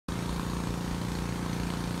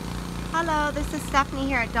Hello, this is Stephanie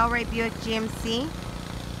here at Delray Buick GMC.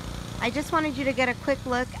 I just wanted you to get a quick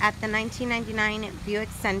look at the 1999 Buick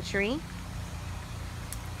Century.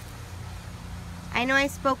 I know I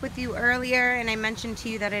spoke with you earlier and I mentioned to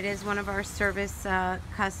you that it is one of our service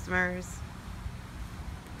customers.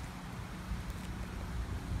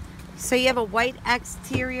 So you have a white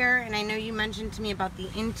exterior, and I know you mentioned to me about the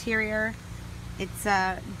interior. It's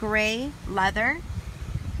gray leather.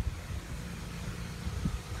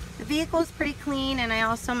 The vehicle is pretty clean, and I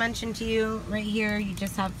also mentioned to you right here, you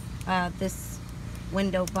just have this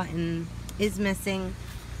window button is missing.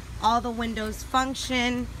 All the windows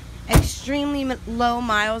function. Extremely low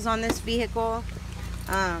miles on this vehicle.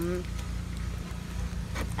 I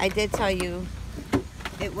did tell you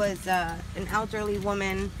it was an elderly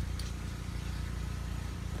woman.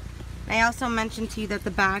 I also mentioned to you that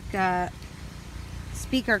the back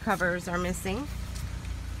speaker covers are missing.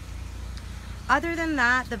 Other than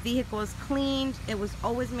that, the vehicle is cleaned. It was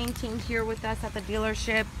always maintained here with us at the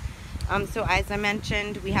dealership. So as I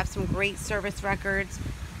mentioned, we have some great service records.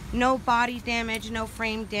 No body damage, no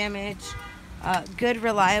frame damage. Good,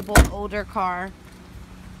 reliable, older car.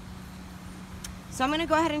 So I'm going to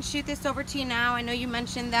go ahead and shoot this over to you now. I know you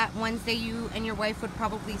mentioned that Wednesday you and your wife would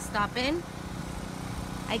probably stop in.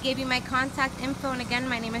 I gave you my contact info, and again,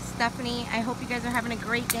 my name is Stephanie. I hope you guys are having a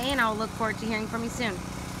great day, and I'll look forward to hearing from you soon.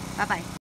 Bye-bye.